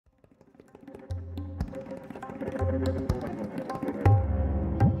Hey,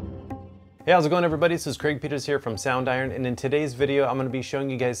 how's it going everybody? This is Craig Peters here from Soundiron, and in today's video I'm going to be showing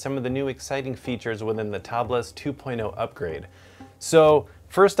you guys some of the new exciting features within the Tablas 2.0 upgrade. So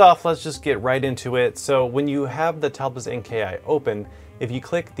first off, let's just get right into it. So when you have the Tablas NKI open, if you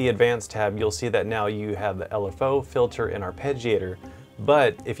click the Advanced tab, you'll see that now you have the LFO, filter, and arpeggiator.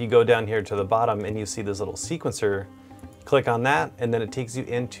 But if you go down here to the bottom and you see this little sequencer, click on that and then it takes you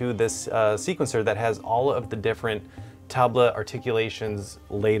into this sequencer that has all of the different tabla articulations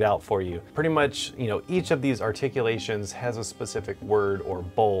laid out for you. Pretty much, each of these articulations has a specific word or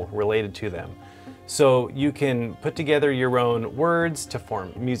bowl related to them. So you can put together your own words to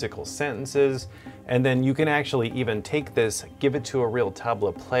form musical sentences, and then you can actually even take this, give it to a real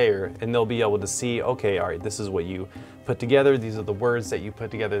tabla player, and they'll be able to see, okay, all right, this is what you put together, these are the words that you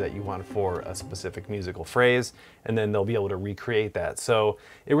put together that you want for a specific musical phrase, and then they'll be able to recreate that. So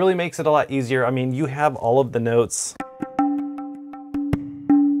it really makes it a lot easier. I mean, you have all of the notes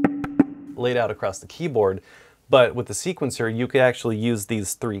laid out across the keyboard, but with the sequencer you could actually use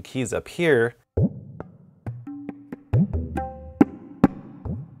these three keys up here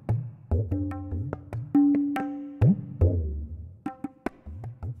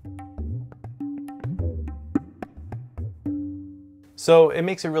so it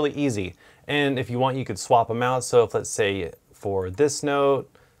makes it really easy. And if you want, you could swap them out. So if, let's say, for this note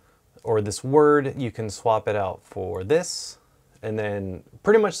or this word, you can swap it out for this. And then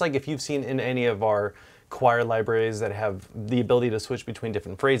pretty much like if you've seen in any of our choir libraries that have the ability to switch between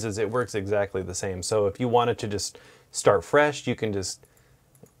different phrases, it works exactly the same. So if you wanted to just start fresh, you can just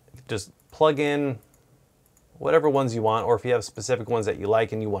plug in whatever ones you want, or if you have specific ones that you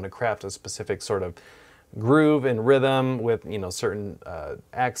like and you want to craft a specific sort of groove and rhythm with certain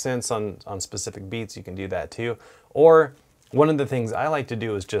accents on specific beats, you can do that too. Or one of the things I like to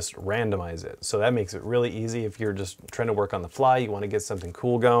do is just randomize it. So that makes it really easy if you're just trying to work on the fly, you want to get something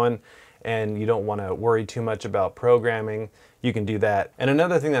cool going, and you don't want to worry too much about programming, you can do that. And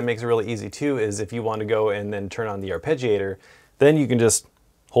another thing that makes it really easy too is if you want to go and then turn on the arpeggiator, then you can just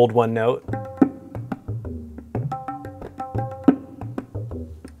hold one note,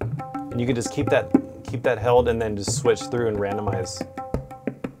 and you can just keep that held and then just switch through and randomize.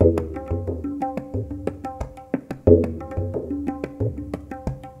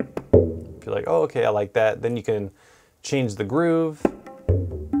 If you're like, oh, okay, I like that, then you can change the groove.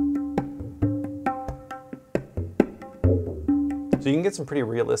 So you can get some pretty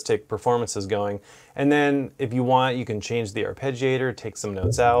realistic performances going. And then if you want, you can change the arpeggiator, take some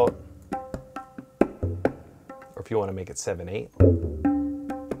notes out. Or if you want to make it 7/8.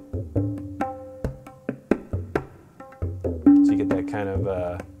 So you get that kind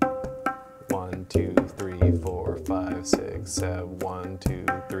of 1, 2, 3, 4, 5, 6, 7, 1, 2,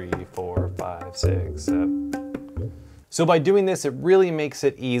 3, 4, 5, 6, 7. So by doing this, it really makes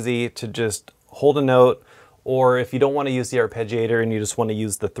it easy to just hold a note, or if you don't want to use the arpeggiator and you just want to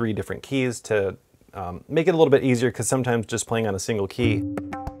use the three different keys to make it a little bit easier, because sometimes just playing on a single key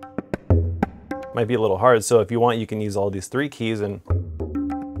might be a little hard. So if you want, you can use all these three keys and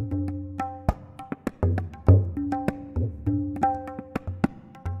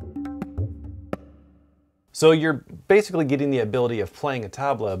so you're basically getting the ability of playing a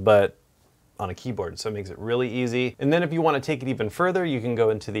tabla, but on a keyboard, so it makes it really easy. And then if you want to take it even further, you can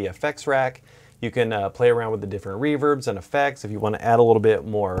go into the effects rack. You can play around with the different reverbs and effects if you want to add a little bit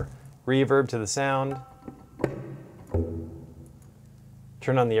more reverb to the sound.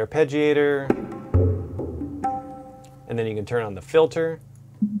 Turn on the arpeggiator, and then you can turn on the filter.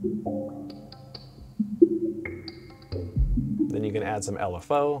 Then you can add some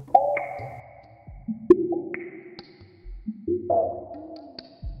LFO.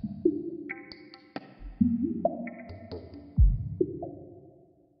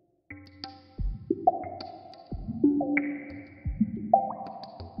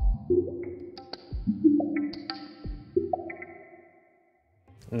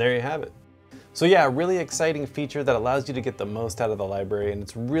 And there you have it. So yeah, a really exciting feature that allows you to get the most out of the library, and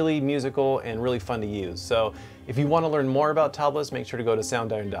it's really musical and really fun to use. So if you want to learn more about Tablas, make sure to go to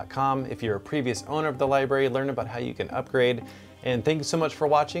soundiron.com. If you're a previous owner of the library, learn about how you can upgrade. And thank you so much for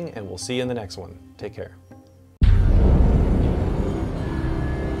watching, and we'll see you in the next one. Take care.